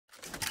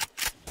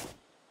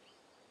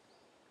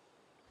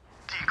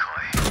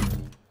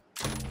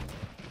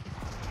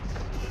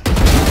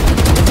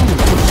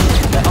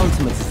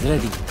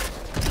ready.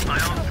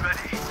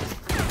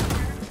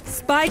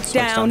 Spike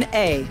down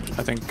A.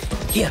 I think.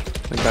 Here.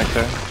 Like back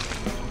there.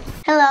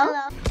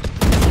 Hello.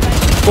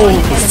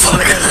 Oh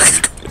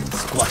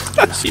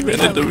fuck! She ran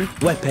into me.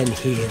 Weapon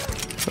here.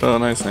 Oh,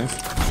 nice, nice.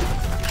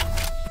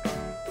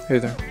 Hey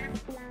there.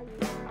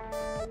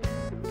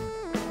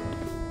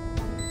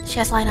 She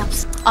has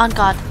lineups. On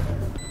God.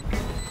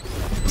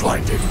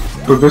 Blinded.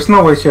 Dude, there's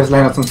no way she has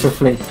lineups on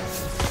Swiftly.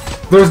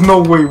 There's no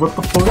way, what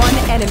the fuck? One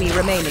enemy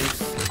remaining.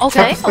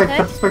 Okay, Tap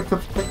okay. spike.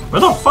 Where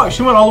the fuck?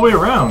 She went all the way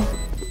around.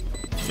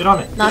 Get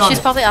on it. No, she's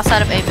probably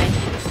outside of A main.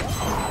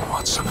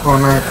 Oh,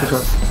 nice, good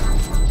job.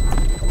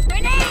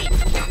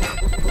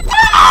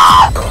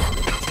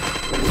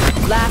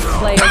 Last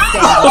player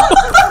standing.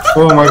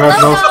 Oh my god,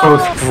 that was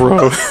close.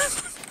 Bro.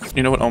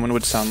 You know what Omen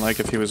would sound like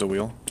if he was a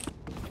wheel?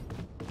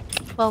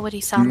 What would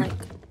he sound like?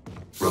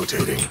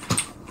 Rotating.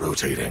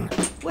 Rotating.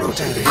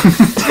 Rotating.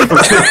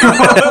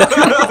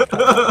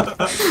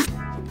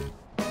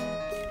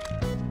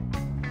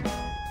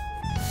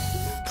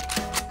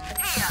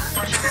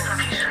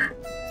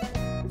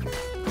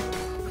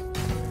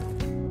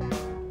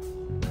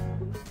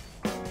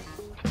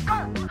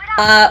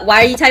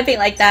 Why are you typing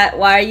like that?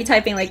 Why are you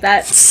typing like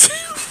that?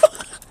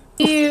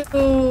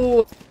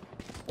 Ew.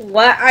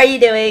 What are you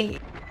doing?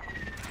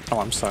 Oh,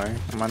 I'm sorry.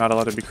 Am I not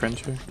allowed to be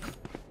cringe here?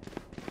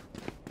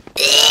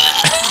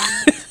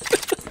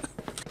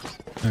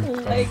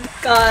 Oh my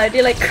god,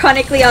 you're like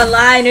chronically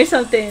online or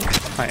something.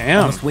 I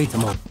am. Just wait a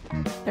moment.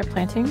 They're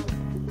planting.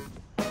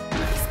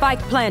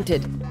 Spike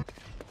planted.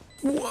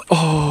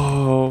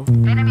 Oh.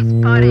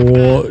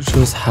 What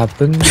just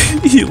happened?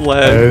 He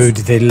lagged. Oh,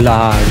 did they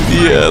lag?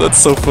 Yeah, that's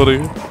so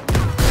funny.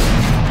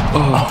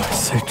 Oh,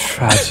 so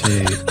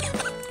tragic.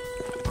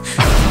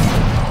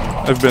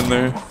 I've been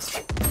there.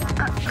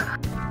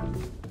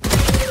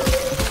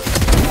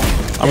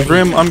 I'm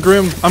grim. I'm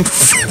grim. I'm.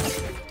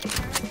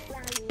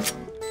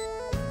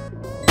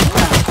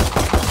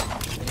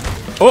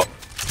 Oh.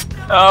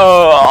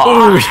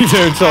 Oh, you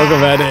don't talk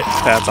about it.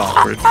 That's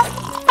awkward.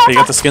 Hey, you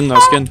got the skin though.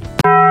 Skin.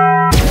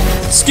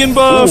 Skin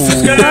buff.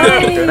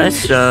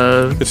 Nice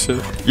job. Good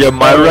shit. Yeah,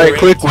 my right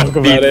click would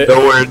be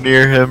nowhere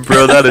near him,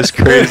 bro. That is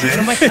crazy.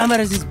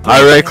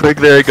 I right click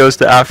there, it goes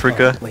to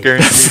Africa.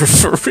 Guaranteed.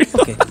 For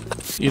real. Okay.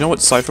 You know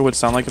what Cypher would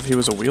sound like if he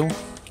was a wheel?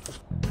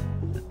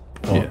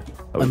 Yeah.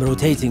 I'm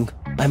rotating.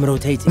 I'm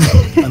rotating.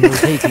 I'm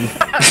rotating.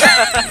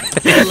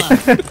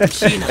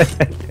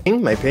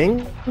 My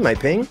ping? My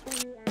ping?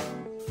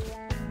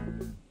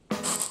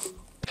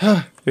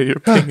 Yeah, your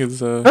ping is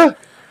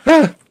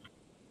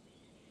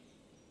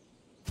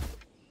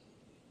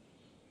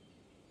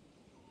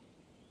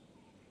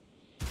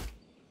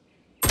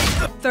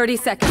 30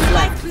 seconds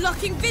left.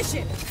 Blocking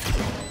vision.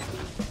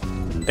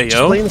 Hey Just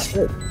yo. playing the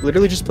smoke.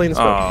 Literally just playing the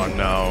smoke. Oh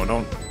no,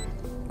 don't.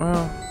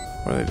 Well,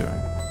 what are they doing?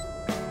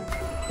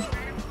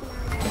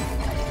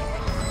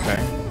 Okay.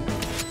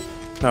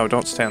 No,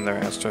 don't stand there,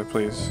 Astra,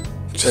 please.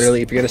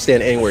 Literally, if you're gonna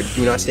stand anywhere,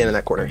 do not stand in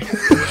that corner.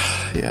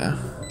 Yeah.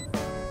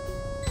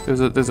 There's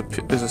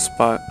a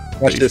spot.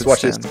 Watch this.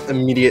 Watch this.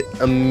 Immediate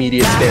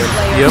stand.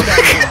 Yep.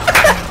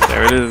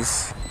 There it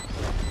is.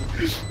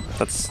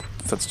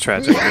 That's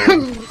tragic.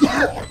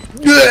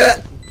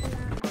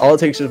 All it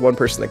takes is one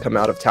person to come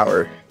out of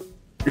tower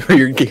for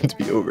your game to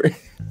be over.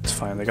 It's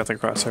fine. They got the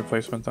crosshair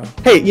placement though.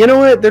 Hey, you know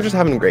what? They're just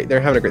having great.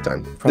 They're having a great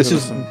time. Probably This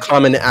is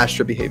common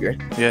Astra behavior.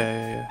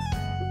 Yeah.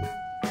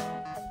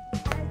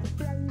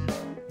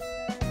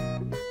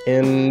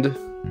 And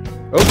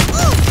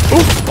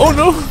oh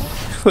no!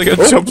 Like a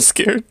jump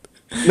scared.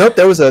 Nope,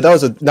 that was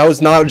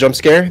not a jump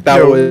scare.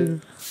 That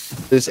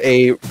was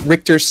a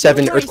Richter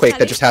 7 earthquake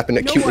that just happened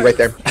acutely right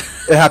there.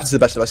 It happens to the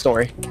best of us. Don't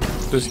worry.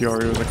 This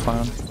Yori was a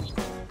clown.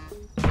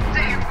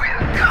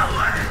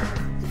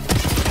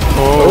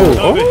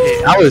 Oh,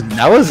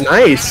 that was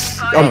nice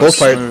on both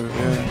parts.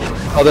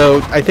 Yeah.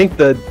 Although I think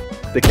the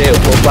KO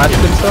full flashed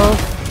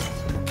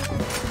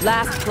himself.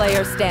 Last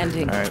player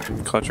standing. All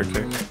right, clutch or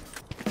kick.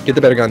 Get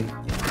the better gun.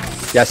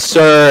 Yes,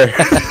 sir.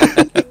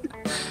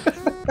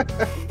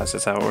 That's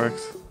just how it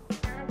works.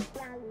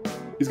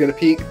 He's gonna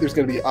peek. There's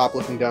gonna be op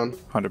looking down.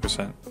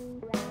 100%.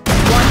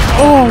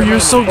 Oh, you're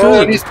so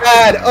good. Oh, he's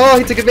bad. Oh,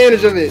 he took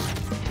advantage of it.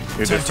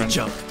 You're different.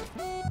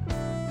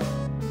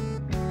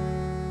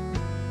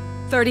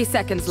 30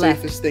 seconds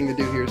left. Safest thing to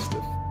do here is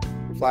to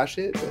flash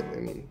it, but I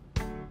mean.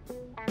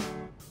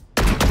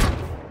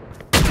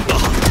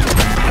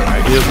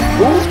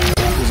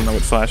 Doesn't know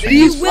what flashing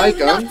Please, is. my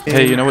gun.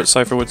 Hey, you know what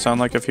Cypher would sound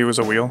like if he was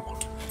a wheel?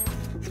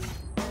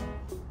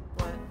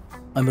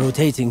 I'm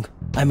rotating.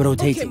 I'm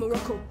rotating.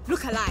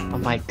 Oh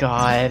my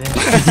god.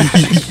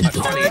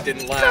 Funny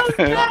didn't laugh.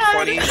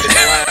 Funny didn't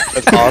laugh.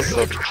 That's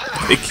awesome.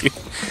 Thank you.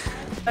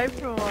 I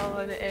pro wall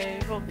on A,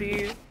 hold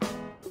B.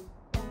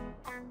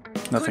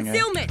 Nothing.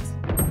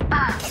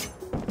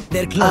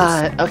 They're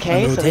close.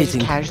 Okay, I'm so they just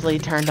rotating. casually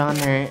turned on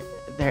their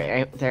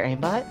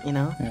aimbot, you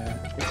know?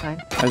 Yeah. It's fine.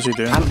 As you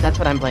do. That's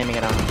what I'm blaming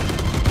it on.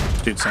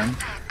 Dude, same.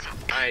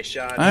 Nice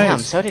shot. Damn,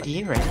 so did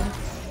you, right?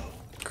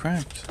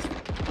 Correct.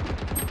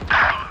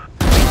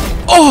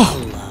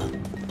 Oh!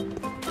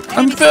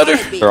 I'm better.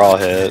 They're all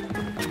hit.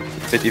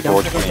 54,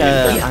 Don't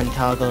forget 20. to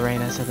untoggle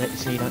Reyna so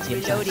you don't see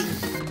him.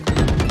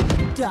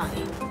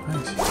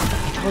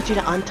 I told you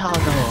to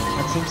untoggle.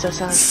 That seems so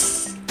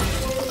sus.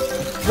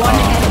 One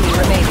enemy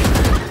remaining.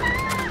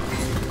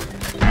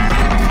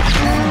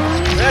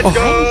 Let's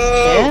go!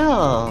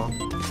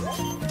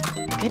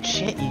 Nice kill. Good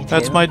shit, you two.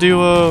 That's my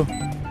duo.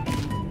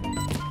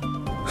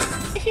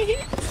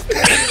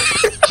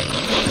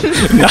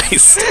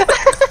 Nice.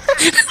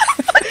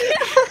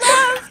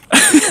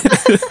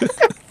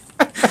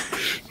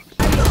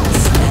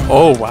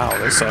 Oh wow,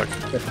 they suck.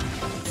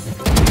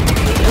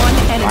 One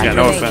enemy Yeah,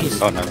 no remaining.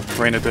 offense. Oh no.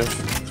 Reyna diff.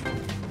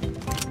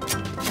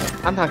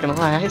 I'm not gonna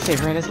lie, I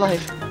saved Reyna's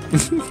life.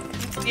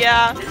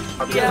 Yeah.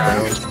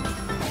 Yeah.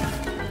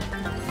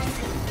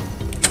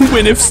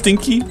 Win if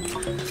stinky.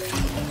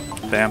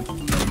 Damn.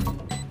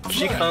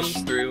 She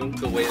comes through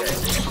the way that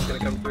she's gonna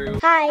come through.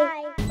 Hi.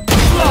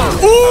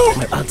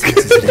 My ultimate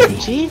is ready.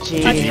 GG.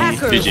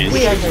 Attackers You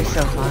guys are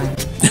so fun.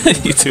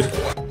 You too.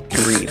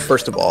 Three,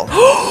 first of all.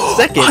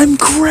 Second. I'm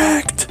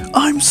cracked.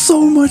 I'm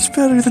so much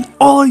better than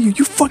all of you.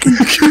 You fucking.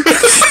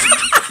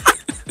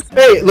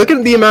 Hey, look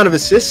at the amount of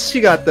assists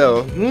you got,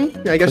 though. I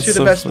guess That's you're the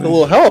so best funny. with a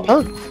little help,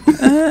 huh?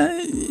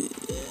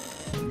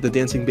 The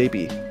dancing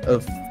baby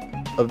of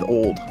the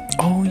old.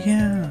 Oh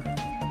yeah.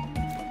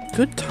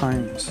 Good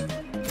times.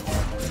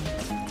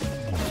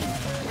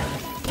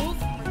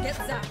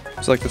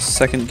 It's like the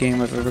second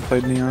game I've ever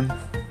played Neon.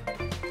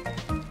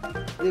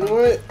 You know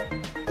what?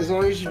 As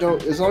long as you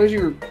don't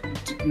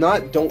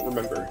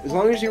remember. As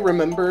long as you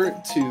remember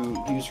to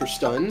use your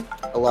stun,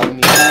 allow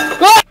me.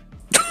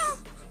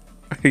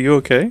 Are you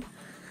okay?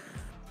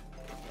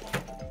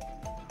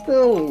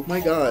 Oh my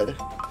god.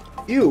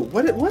 Ew,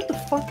 what the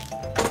fuck?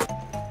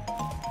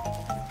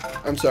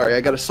 I'm sorry,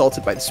 I got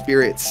assaulted by the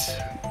spirits.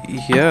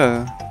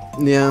 Yeah.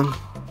 Yeah.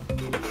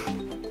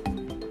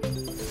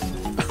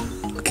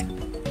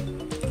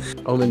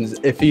 Omens,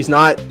 if he's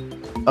not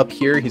up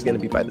here, he's gonna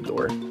be by the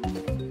door.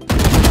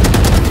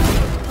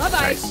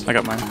 Nice. I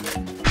got mine.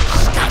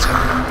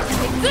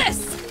 Take this.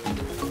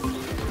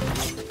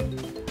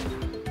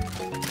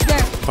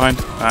 Fine.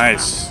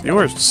 Nice. You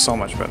were so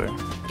much better.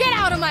 Get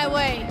out of my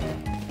way.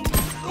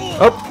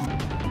 Oh.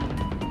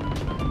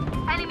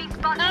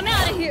 I'm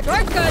out of here.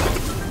 Dark gun.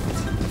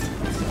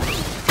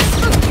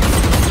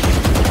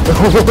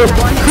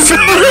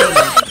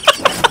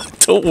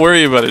 Don't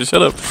worry about it.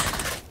 Shut up.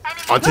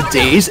 On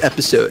today's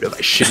episode of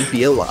I Shouldn't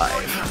Be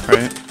Alive.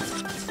 Right.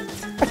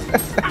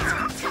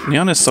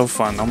 Neon is so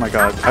fun. Oh my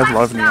god. I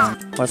love Neon.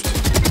 Left.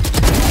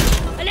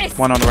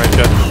 One on the right,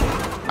 good.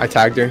 I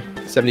tagged her.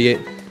 78.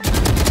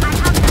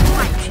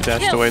 She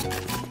dashed away.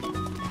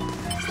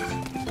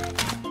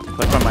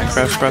 Like my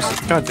Minecraft press.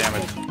 God damn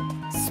it.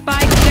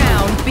 Spike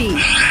down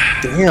B.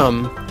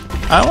 Damn.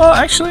 Well,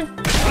 actually.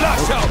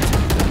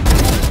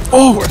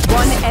 Oh!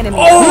 One enemy.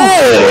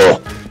 Oh!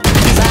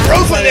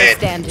 Last player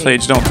standing.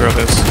 Sage, don't throw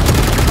this.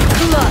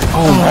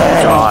 Oh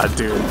my god,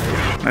 dude.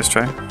 Nice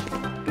try.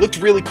 It looked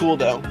really cool,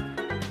 though.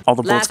 All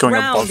the bullets Last going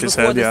round above his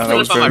before head. the Yeah, that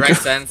was On my very right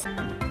good. sense.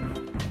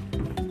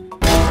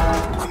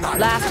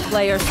 Last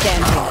player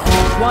standing.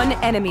 One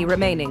enemy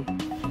remaining.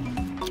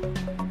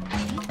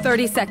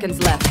 30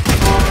 seconds left.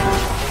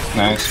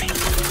 Nice.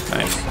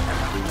 Nice.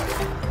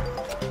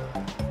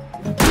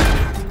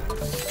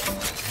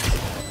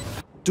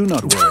 Do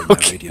not worry, my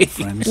radiant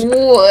friends.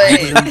 What?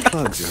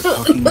 Unplug your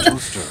talking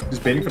toaster.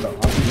 Just waiting for the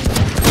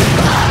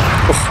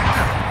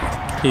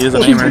He is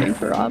an aimer. No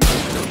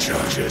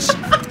charges.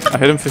 I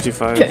hit him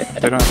 55.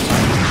 They don't have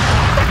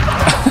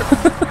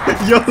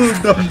Yo,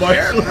 the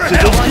Marshall.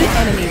 One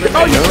enemy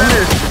remaining.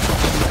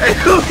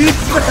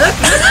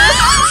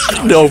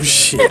 time. No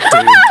shit,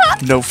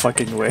 dude. No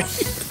fucking way.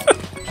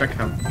 Check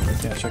him.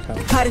 Yeah, check out.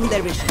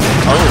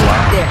 Oh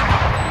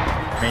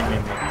wow.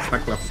 Main.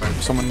 Stuck left side.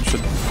 Someone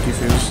should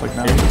defuse like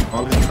now.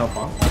 All himself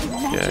off.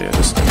 Yeah,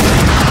 just.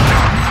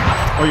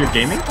 Oh, you're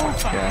gaming?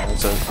 Yeah,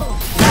 that's it.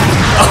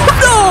 Oh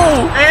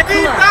no! And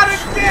he's not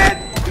again!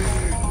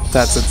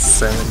 That's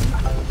insane.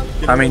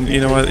 I mean,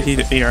 you know what? He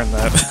earned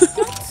that.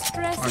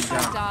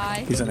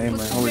 He's an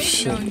aimer. Holy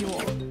shit.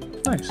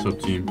 Nice. So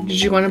team. Did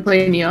you want to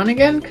play Neon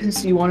again?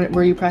 Because you wanted.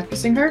 Were you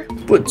practicing her?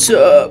 What's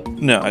up?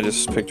 No, I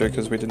just picked her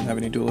because we didn't have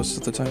any duelists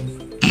at the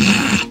time.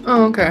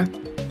 Oh, okay.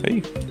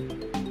 Hey.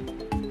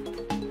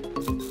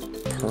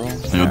 Pearl.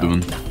 How you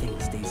doing?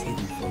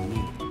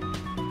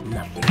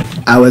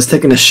 I was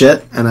taking a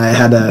shit and I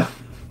had to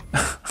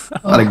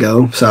let it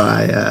go, so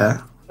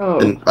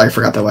I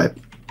forgot to wipe.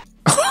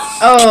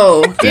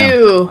 Oh, Damn.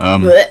 ew. Well,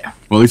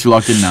 at least you're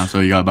locked in now, so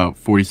you got about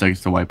 40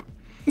 seconds to wipe.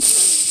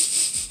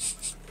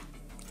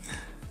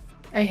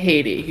 I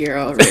hate it here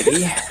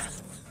already.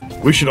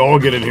 We should all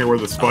get in here where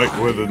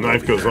the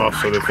knife goes off,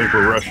 so they think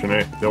we're rushing,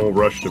 eh? Then we'll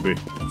rush to be.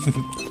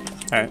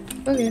 Alright.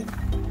 Okay.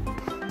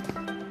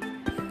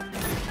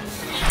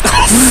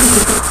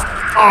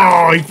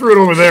 Oh, he threw it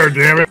over there,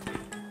 damn it!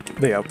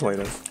 They outplayed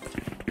us.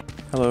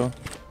 Hello.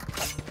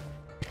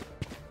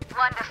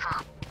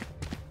 Wonderful.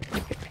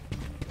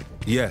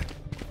 Yeah.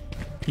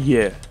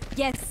 Yeah.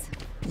 Yes.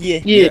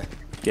 Yeah. Yeah.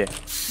 Yeah.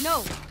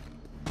 No.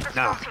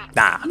 Nah.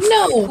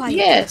 No.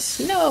 Yes.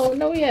 No.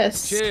 No.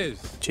 Yes. Cheers.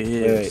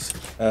 Cheers.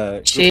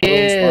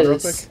 Cheers. Real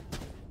quick.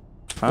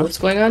 Huh? What's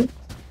going on?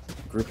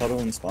 Group huddle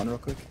and spawn real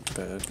quick.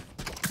 Bad.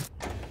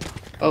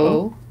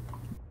 Oh.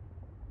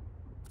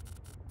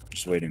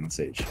 Just waiting on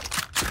Sage.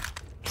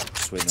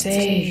 Just waiting on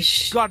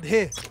Sage. God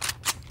here.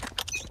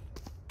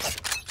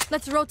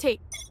 Let's rotate.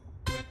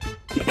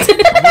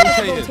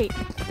 Rotating.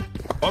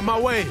 On my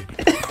way.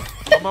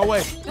 On my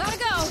way. Gotta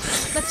go.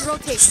 Let's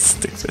rotate.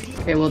 Stupid.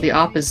 Okay, well the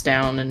op is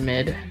down in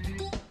mid.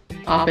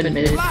 Op in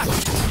mid.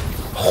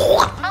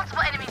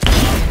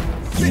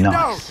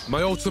 Nice.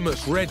 My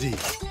ultimate's ready.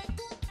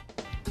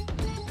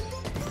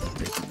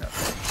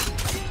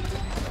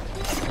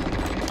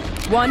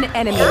 One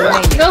enemy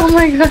remaining. Oh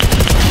my god.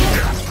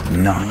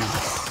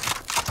 Nice.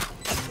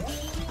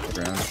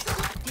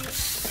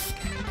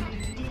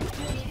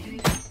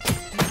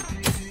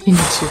 You're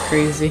too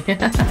crazy.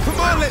 Come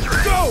on, let's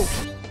go.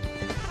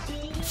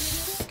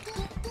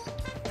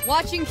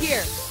 Watching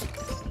here.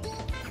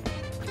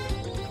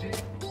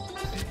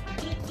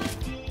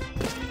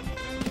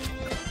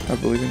 I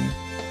believe in you.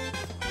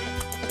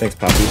 Thanks,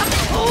 Poppy.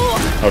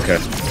 Okay.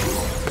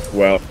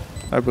 Well,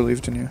 I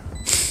believed in you.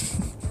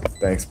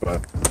 thanks,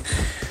 bud.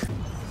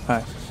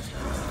 Hi.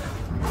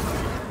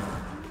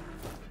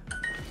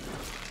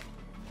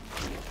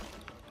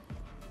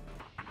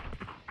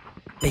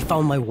 They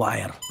found my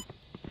wire.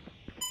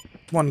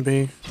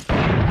 1B.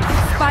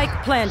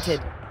 Spike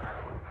planted.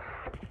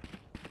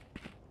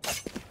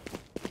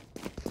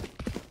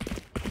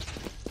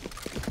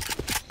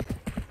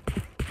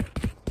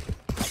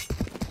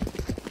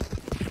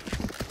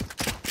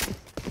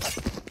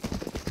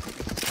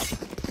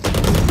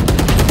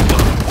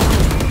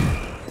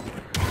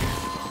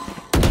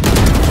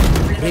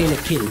 Reyna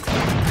killed.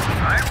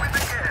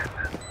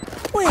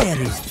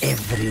 Where is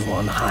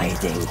everyone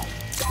hiding?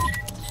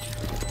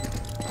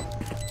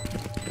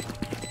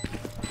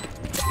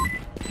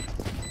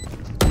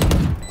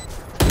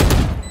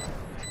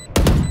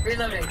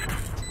 Reloading.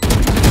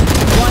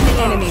 One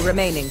enemy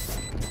remaining.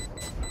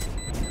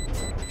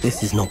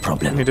 This is no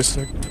problem. Need a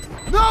sec.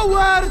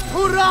 Nowhere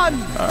to run.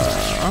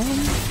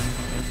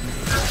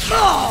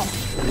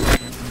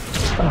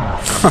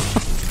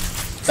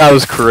 That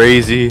was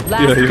crazy.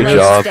 Last Good player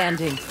job.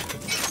 standing.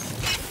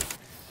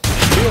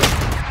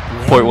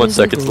 0.1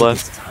 seconds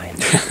left.